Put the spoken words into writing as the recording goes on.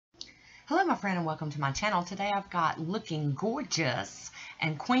Hello my friend and welcome to my channel. Today I've got Looking Gorgeous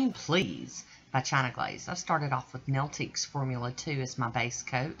and Queen Please by China Glaze. I've started off with Melteek's Formula 2 as my base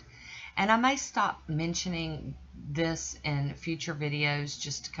coat. And I may stop mentioning this in future videos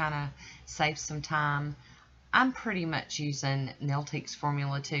just to kind of save some time. I'm pretty much using Melteek's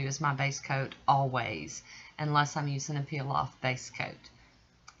Formula 2 as my base coat always, unless I'm using a peel-off base coat.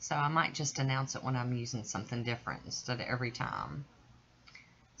 So I might just announce it when I'm using something different instead of every time.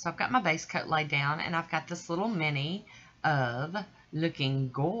 So I've got my base coat laid down, and I've got this little mini of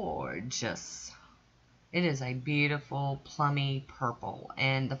Looking Gorgeous. It is a beautiful plummy purple,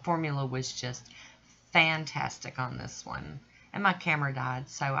 and the formula was just fantastic on this one. And my camera died,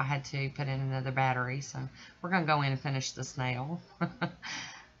 so I had to put in another battery. So we're going to go in and finish this nail.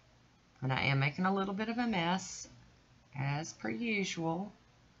 And I am making a little bit of a mess, as per usual.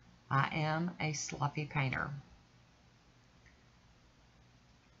 I am a sloppy painter.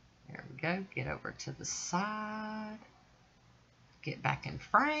 There we go. Get over to the side. Get back in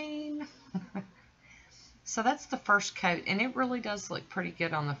frame. So that's the first coat, and it really does look pretty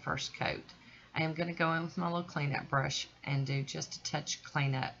good on the first coat. I am going to go in with my little cleanup brush and do just a touch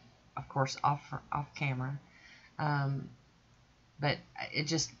cleanup, of course, off camera. But it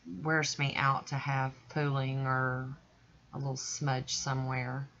just wears me out to have pooling or a little smudge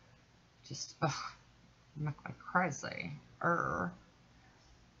somewhere. Just, ugh, make me crazy.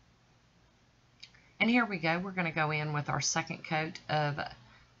 And here we go. We're going to go in with our second coat of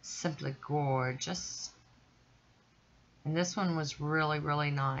Simply Gorgeous. And this one was really, really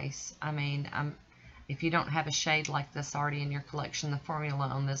nice. I mean, if you don't have a shade like this already in your collection, the formula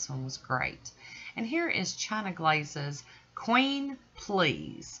on this one was great. And here is China Glaze's Queen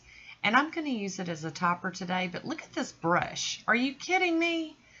Please. And I'm going to use it as a topper today, but look at this brush. Are you kidding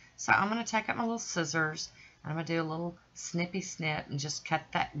me? So I'm going to take out my little scissors. I'm going to do a little snippy snip and just cut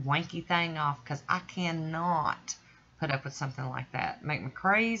that wanky thing off, because I cannot put up with something like that. Make me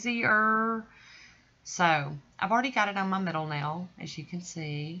crazy. So I've already got it on my middle nail, as you can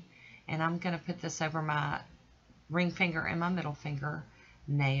see. And I'm going to put this over my ring finger and my middle finger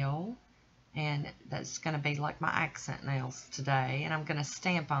nail. And that's going to be like my accent nails today. And I'm going to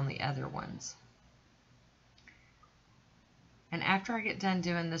stamp on the other ones. And after I get done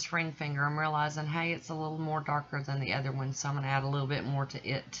doing this ring finger, I'm realizing, hey, it's a little more darker than the other one, so I'm going to add a little bit more to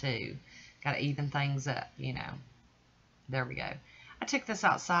it too. Got to even things up, you know. There we go. I took this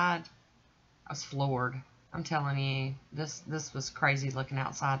outside. I was floored. I'm telling you, this was crazy looking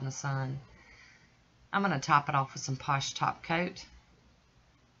outside in the sun. I'm going to top it off with some Posh Top Coat,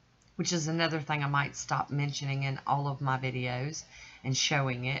 which is another thing I might stop mentioning in all of my videos and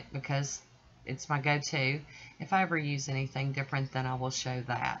showing it, because it's my go-to. If I ever use anything different, then I will show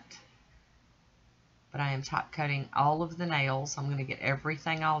that. But I am top coating all of the nails. I'm going to get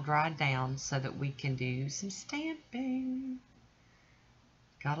everything all dried down so that we can do some stamping.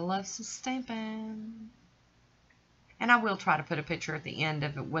 Gotta love some stamping. And I will try to put a picture at the end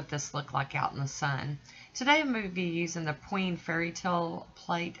of it, what this looked like out in the sun. Today I'm going to be using the Queen Fairy Tale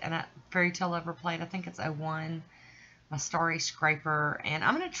plate, and a Fairy Tale Lover plate. I think it's 01. My Starry Scraper, and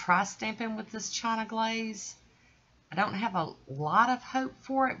I'm going to try stamping with this China Glaze. I don't have a lot of hope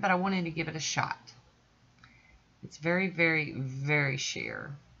for it, but I wanted to give it a shot. It's very, very, very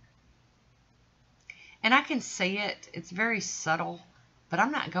sheer. And I can see it. It's very subtle, but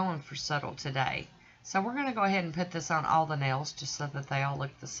I'm not going for subtle today. So we're going to go ahead and put this on all the nails just so that they all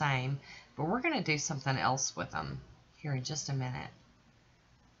look the same. But we're going to do something else with them here in just a minute.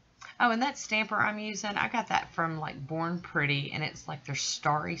 Oh, and that stamper I'm using, I got that from like Born Pretty, and it's like their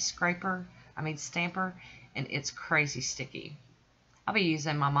Starry Stamper, and it's crazy sticky. I'll be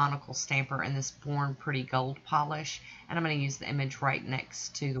using my monocle stamper in this Born Pretty gold polish, and I'm going to use the image right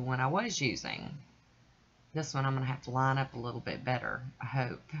next to the one I was using. This one I'm going to have to line up a little bit better, I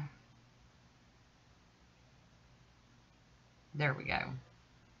hope. There we go.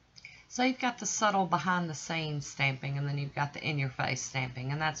 So you've got the subtle behind the scenes stamping, and then you've got the in your face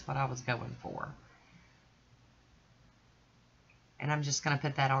stamping, and that's what I was going for. And I'm just going to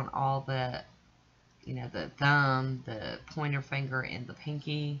put that on all the, you know, the thumb, the pointer finger, and the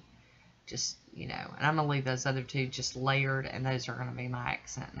pinky. Just, you know, and I'm going to leave those other two just layered, and those are going to be my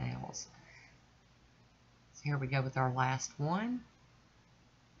accent nails. So here we go with our last one.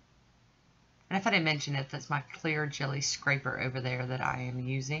 And if I didn't mention it, that's my clear jelly scraper over there that I am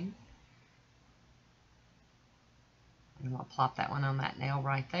using. And I'll plop that one on that nail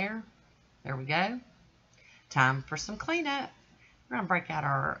right there. There we go. Time for some cleanup. We're going to break out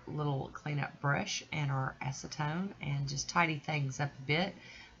our little cleanup brush and our acetone and just tidy things up a bit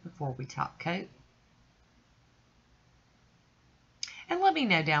before we top coat. And let me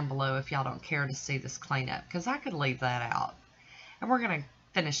know down below if y'all don't care to see this cleanup, because I could leave that out. And we're going to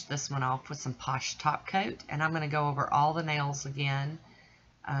finish this one off with some Posh top coat, and I'm going to go over all the nails again.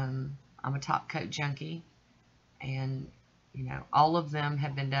 I'm a top coat junkie, and you know, all of them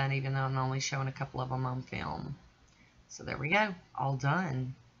have been done, even though I'm only showing a couple of them on film. So there we go, all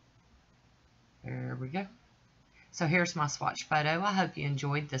done. There we go. So here's my swatch photo. I hope you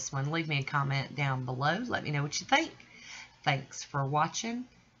enjoyed this one. Leave me a comment down below. Let me know what you think. Thanks for watching,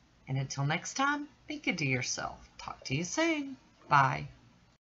 and until next time, be good to yourself. Talk to you soon. Bye.